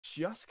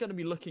just going to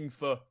be looking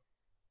for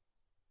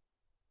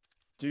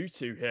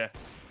Dutu here.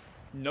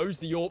 Knows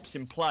the AWP's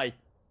in play.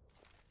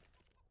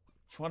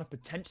 Trying to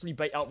potentially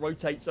bait out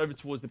rotates over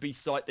towards the B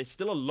site. There's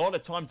still a lot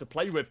of time to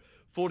play with.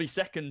 40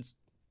 seconds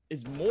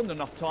is more than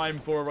enough time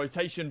for a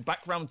rotation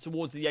back round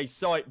towards the A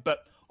site,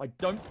 but I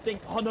don't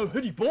think... Oh no,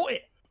 Hoodie bought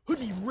it!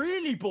 Hoodie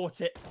really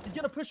bought it! He's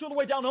going to push all the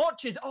way down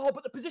Arches. Oh,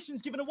 but the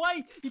position's given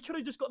away! He could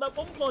have just got that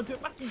bomb blind to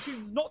it. Matthew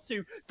chooses not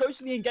to. Goes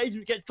for the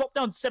engagement, gets dropped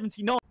down to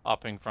 79.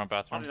 Upping front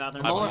bathroom.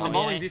 I'm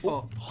Molly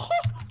default.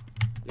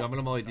 Yeah, I'm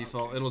gonna Molly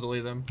default. It'll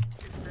delay them.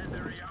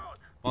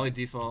 Molly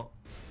default.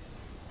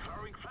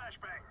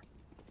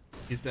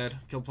 He's dead.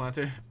 Kill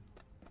planter.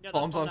 Yeah,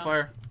 bomb's on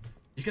fire.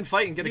 You can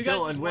fight and get a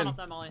kill and win.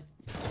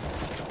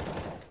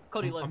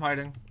 Cody, look. I'm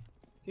hiding.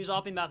 He's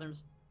opping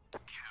bathrooms.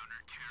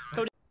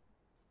 Cody.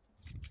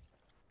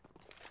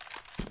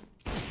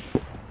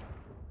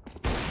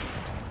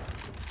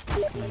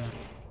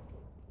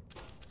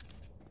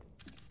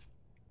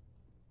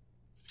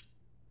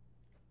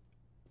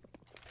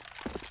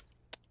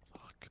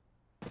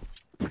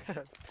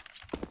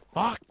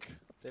 Fuck!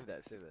 Save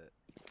that, save that.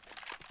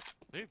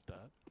 Save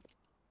that?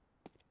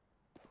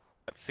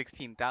 That's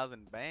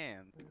 16,000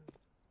 banned.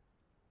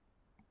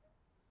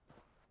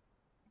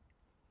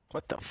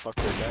 What the fuck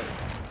was that?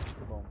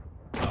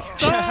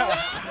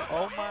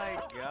 Oh my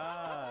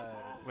god.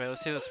 Wait,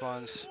 let's see the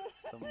spawns.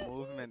 The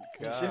movement,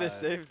 god. You should have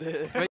saved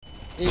it.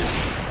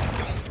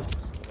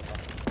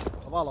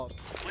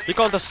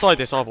 Mikä on tässä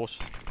saiteessa avus?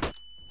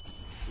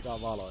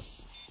 Pitää valoa.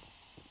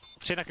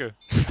 Siinä näkyy.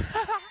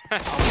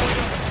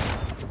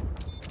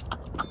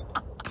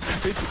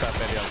 Vittu tää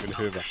peli on kyllä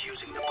hyvä.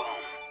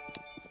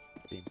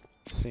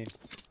 Siinä.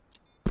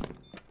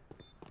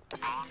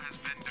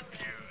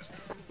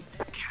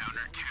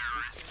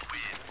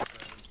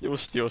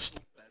 Just.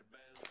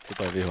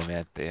 Toi vihu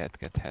miettii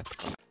hetket.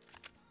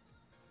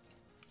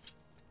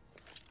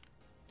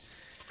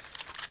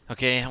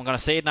 Okay, I'm gonna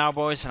say it now,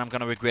 boys, and I'm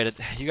gonna regret it.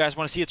 You guys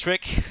wanna see a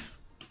trick?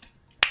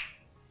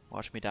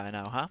 Watch me die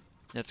now, huh?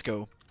 Let's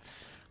go.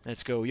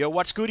 Let's go. Yo,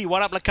 what's goody?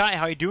 What up, Lakai?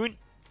 How you doing?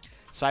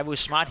 Saibu's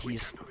smart.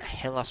 He's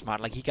hella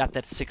smart. Like, he got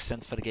that 6th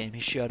sense for the game.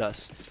 He sure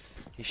does.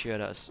 He sure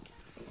does.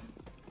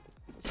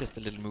 It's just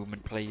a little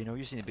movement play, you know.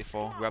 You've seen it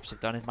before. Grubs have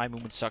done it. My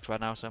movement sucks right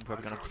now, so I'm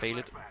probably gonna fail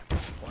it.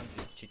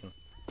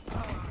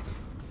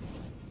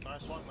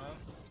 Nice one, man.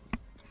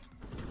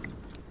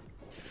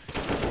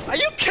 Are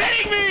you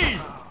kidding me?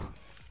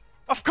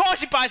 Of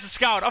course he buys the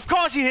scout. Of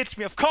course he hits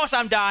me. Of course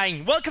I'm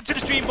dying. Welcome to the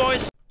stream,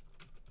 boys.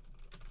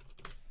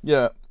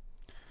 Yeah.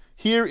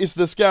 Here is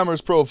the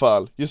scammer's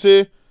profile. You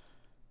see?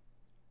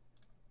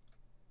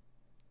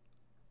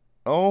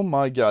 Oh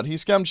my god, he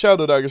scammed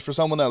Shadow Daggers for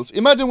someone else.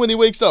 Imagine when he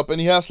wakes up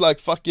and he has like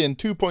fucking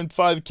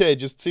 2.5k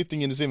just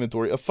sitting in his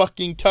inventory. A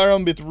fucking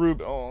Karambit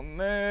Ruby. Oh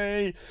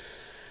nay.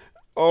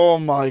 Oh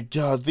my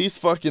god, these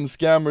fucking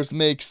scammers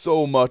make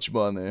so much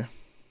money.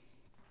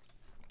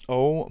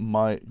 Oh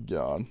my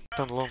god.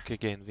 On long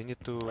again, we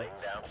need to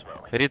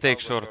retake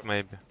short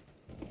maybe.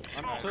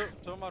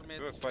 Two more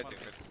mid.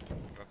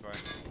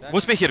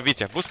 Boost me here,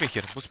 Vitya, boost me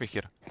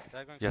here.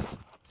 Yes.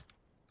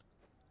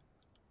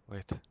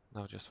 Wait,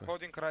 now just wait.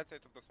 Holding right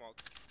side of the smoke.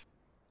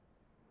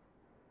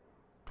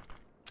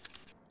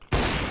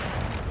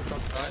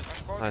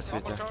 Nice,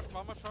 Vitya.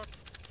 One more short.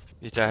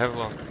 Vitya, I have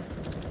long. One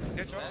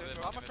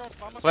more short.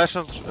 Flash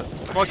on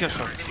smoking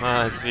shot.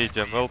 Nice,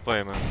 Vitya, well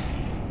played, man.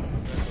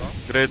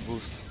 Great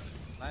boost.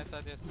 Nice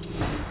idea.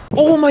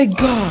 Oh my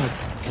god!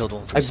 Killed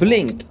one. I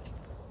blinked.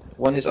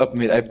 One is up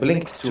mid. I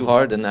blinked too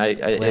hard and I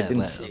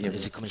didn't see him.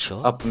 Is he coming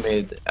short? Up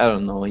mid. I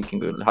don't know. He can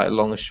go high,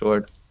 long or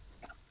short.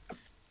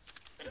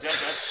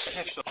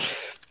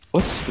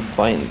 What's the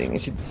binding?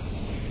 Is it?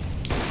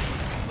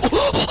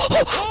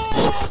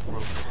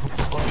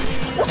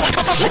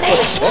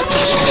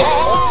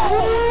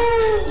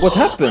 What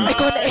happened? I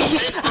got an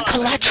ace, a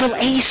collateral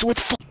ace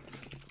with.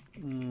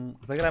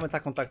 Zagramy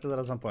taką taktykę,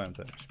 zaraz wam powiem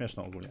to.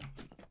 Śmieszną ogólnie.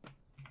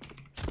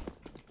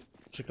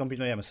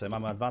 Przykombinujemy sobie,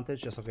 mamy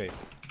advantage, jest ok.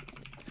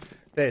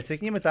 Ty,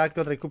 cyknijmy tak,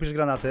 Piotrek, kupisz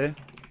granaty.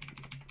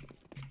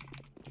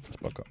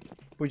 Spoko.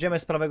 Pójdziemy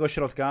z prawego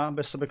środka,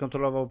 będziesz sobie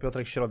kontrolował,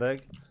 Piotrek,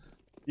 środek.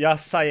 Ja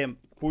z Sajem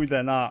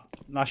pójdę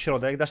na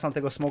środek, dasz nam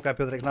tego smoka,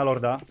 Piotrek, na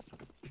lorda.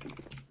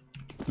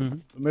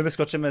 My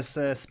wyskoczymy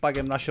z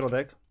Spagiem na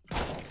środek.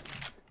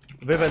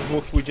 Wy we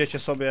dwóch pójdziecie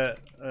sobie,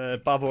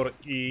 Pawor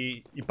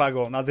i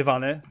Pago, na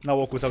dywany. Na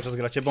łoku cały czas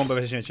gracie, bombę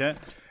weźmiecie.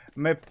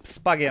 My z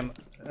Pagiem,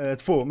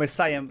 my z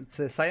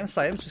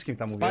Sajem, czy z kim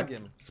tam mówię?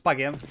 Z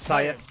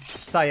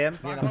Sajem.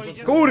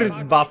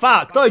 Kurwa,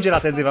 fuck! Kto idzie na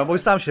ten dywan, bo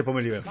już sam się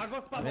pomyliłem.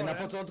 Nie, na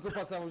początku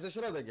pasował ze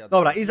środek jadę.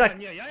 Dobra, Izak.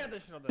 Nie, ja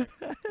jadę środek.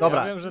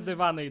 Dobra. Ja wiem, że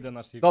dywany idę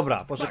na shift.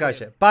 Dobra,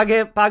 poczekajcie.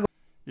 Pago.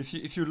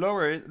 If you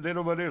lower it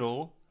little by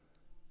little,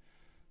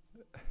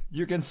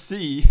 you can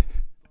see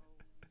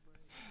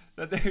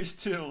that there's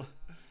still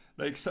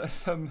like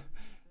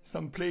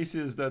some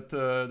places that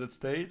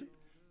stayed.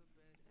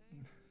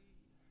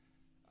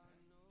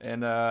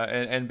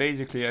 And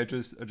basically I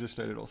just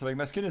let it all. So like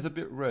my skin is a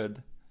bit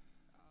red,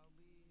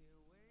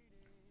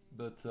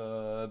 but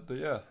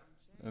yeah,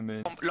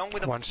 mid. Long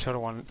with one short,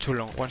 one too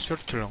long. One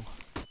short, too long.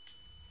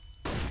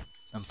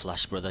 I'm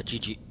flash, brother.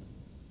 GG.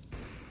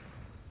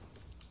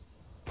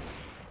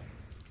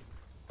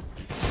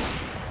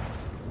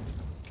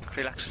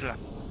 Relax, relax.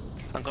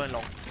 I'm going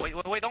long.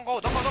 Wait, don't go.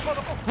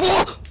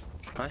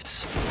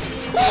 Nice.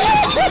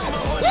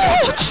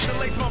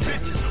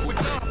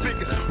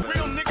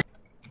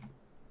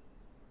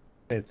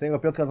 Tego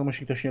Piotra to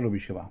musi ktoś nie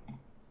lubić chyba.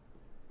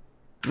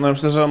 No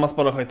myślę, że on ma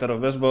sporo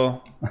hejterów, wiesz,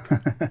 bo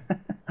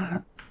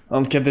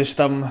on kiedyś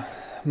tam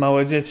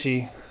małe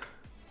dzieci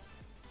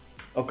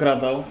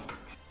okradał.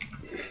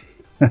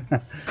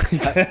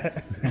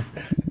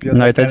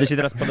 No i te dzieci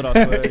teraz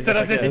podrosły. I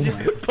teraz te dzieci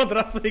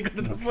podrosły i go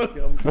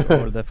denerwują.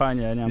 Kurde,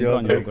 fajnie, ja nie mam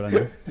broni w ogóle,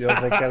 nie?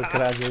 Piotrek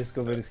kradzie jest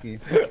Kowyrski.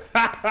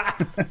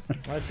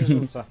 Ale się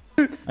rzuca.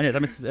 A nie,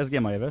 tam jest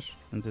SG moje, wiesz?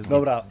 Więc jest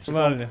Dobra,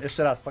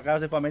 jeszcze raz,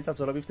 każdy pamięta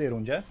co robi w tej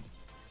rundzie?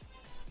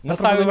 Na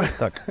samym...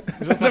 Tak.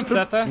 Rzucasz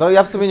setę? No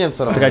ja w sumie nie wiem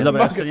co robię. Czekaj,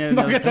 dobra,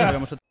 jeszcze nie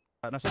muszę...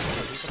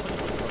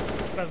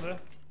 Leży.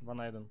 2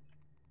 na 1.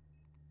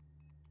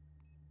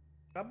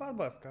 Kaba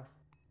albo Eska?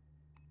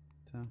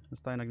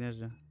 Zostaję na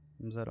gnieździe.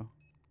 0.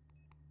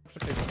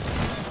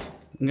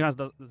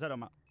 Gniazdo 0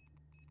 ma.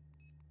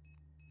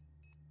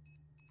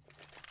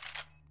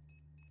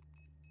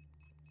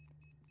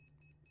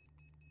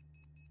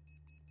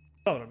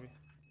 Co robi?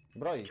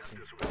 Broi się.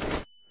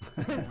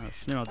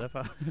 Nie ma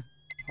defa.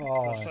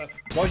 O,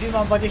 godzin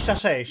mam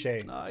 26,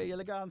 ej. No i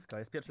elegancko,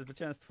 jest pierwsze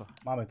zwycięstwo.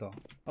 Mamy to.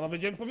 Ale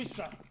będziemy po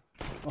mistrza.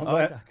 No,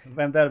 w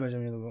MDL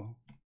będziemy niedługo.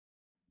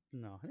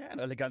 No, nie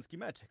no, elegancki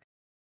meczek.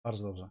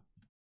 Bardzo dobrze.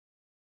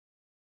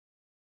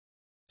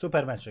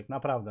 Super meczek,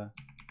 naprawdę.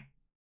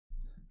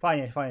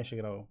 Fajnie się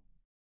grało.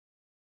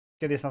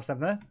 Kiedy jest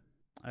następny?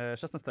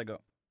 16.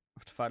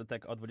 W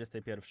czwartek o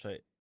 21.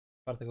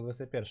 Czwartek o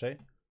 21.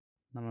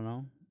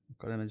 No.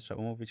 Kolejny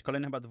trzeba umówić.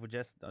 Kolejny chyba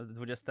 20.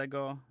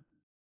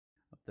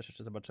 Też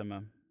jeszcze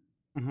zobaczymy.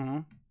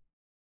 Mhm.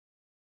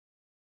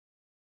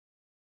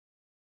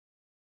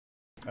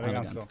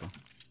 Elegancko.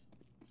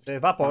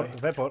 Wapor.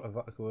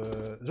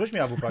 Rzuć mi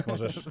awupak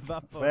możesz.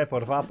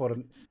 Wapor.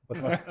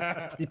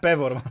 I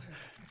pewor ma.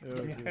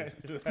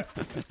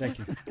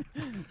 Dzięki.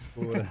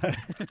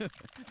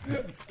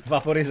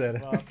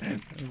 Vaporizer.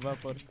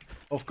 Vapor.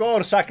 Of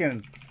course,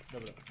 Shaken.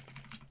 Dobra.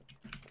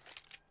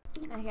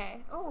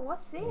 Okay. Oh,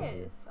 what's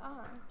this?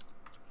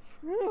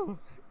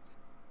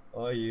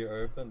 Oh, you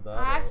opened that.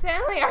 I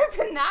accidentally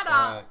opened that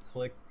up.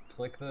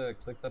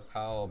 Click the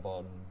power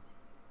button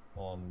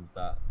on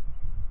that.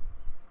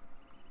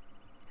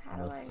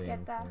 How do I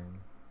get that?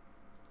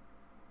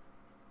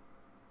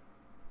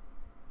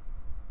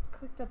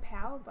 Click the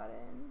power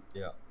button.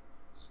 Yeah.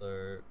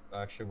 So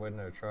actually, wait,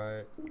 no, try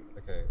it.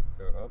 Okay,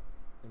 go up.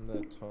 In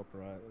the top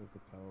right is the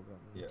power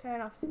button. Yeah.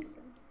 Turn off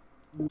system.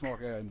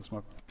 Smoke, yeah, in the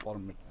smoke.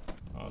 Bottom mid.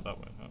 Oh, that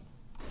way, huh?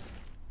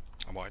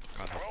 I'm white,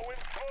 can't help.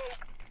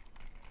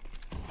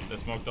 They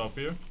smoked up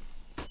here.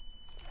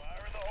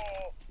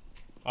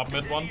 Up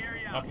mid one.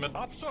 Up mid.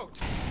 Up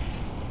soaked.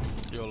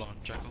 You're alone,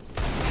 Jackal.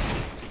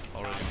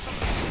 Already.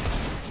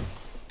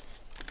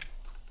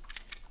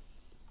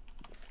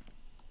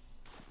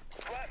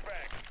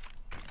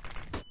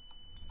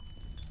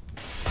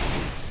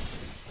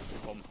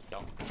 Bomb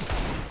down.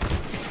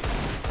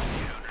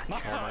 Oh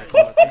my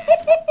god.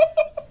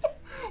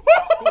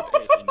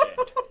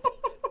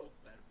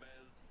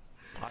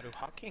 Are you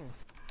hacking?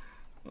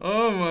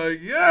 Oh my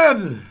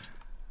god!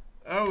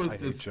 That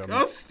was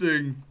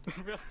disgusting!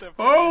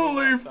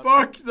 Holy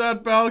fuck,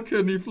 that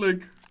balcony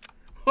flick!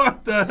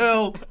 What the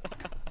hell?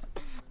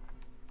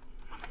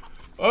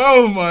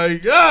 Oh my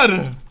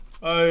god!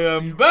 I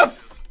am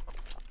best!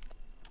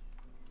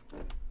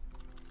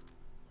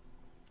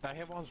 I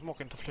have one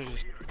smoke into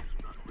flashes.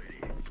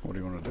 What do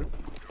you want to do?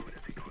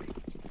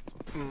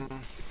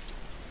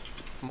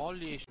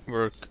 Molly.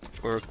 Work.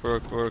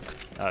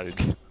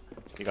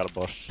 Igal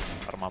boss.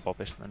 Varmaan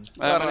popista mennä.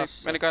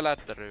 Meni kai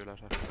lättäri ylös.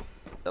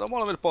 Täällä on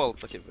molemmilla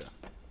polttakin vielä.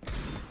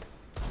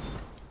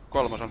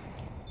 3 on.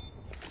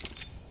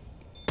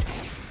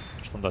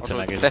 Tuntuu, että se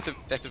näki.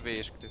 Tehty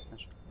 50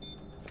 yhteensä.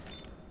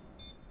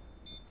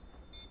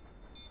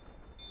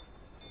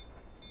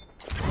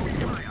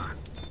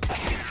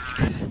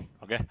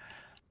 Okay.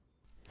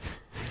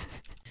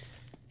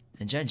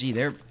 And Gen G,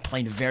 they're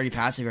playing very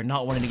passive or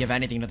not wanting to give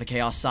anything to the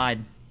Chaos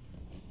side.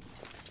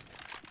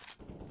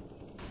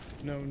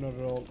 No, not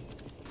at all.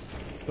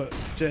 But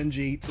Gen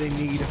G, they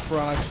need a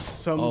frag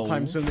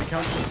sometime soon. They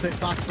can't just sit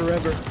back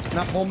forever. And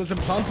that bomb is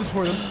implanted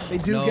for them. They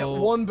do get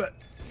one, but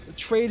the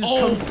trade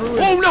has come through.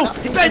 Oh no!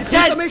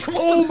 Bentet!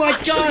 Oh my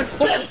god!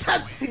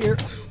 Bentet's here!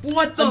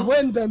 What the? And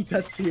when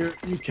Bentet's here,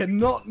 you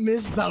cannot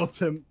misdoubt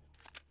him.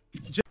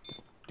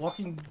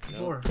 Walking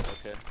door.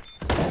 Okay.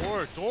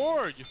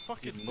 Door! You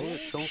fucking move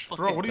so fucking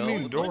Bro, what do you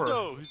mean door?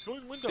 Window. He's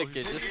going window. Stick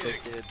it, just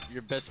stick it.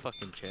 Your best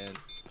fucking chance.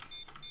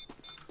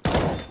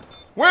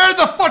 Where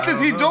the fuck is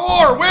he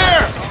door?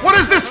 Where? What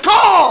is this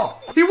call?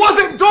 He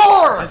wasn't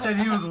door! I said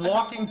he was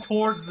walking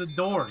towards the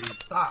door. He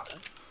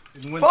stopped.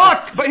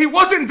 Fuck! But he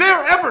wasn't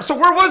there ever, so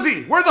where was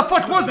he? Where the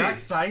fuck was he? Back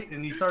site,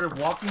 and he started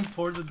walking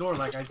towards the door,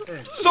 like I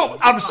said. So,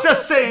 I'm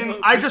just saying,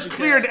 I just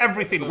cleared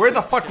everything. Where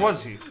the fuck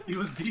was he? He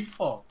was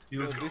default.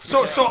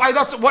 So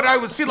that's what I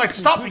would see, like,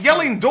 stop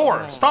yelling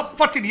door. Stop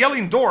fucking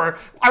yelling door.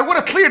 I would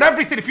have cleared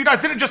everything if you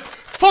guys didn't just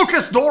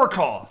focus door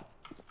call.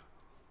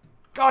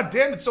 God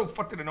damn, it's so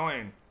fucking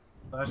annoying.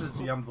 That's just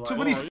the Too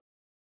many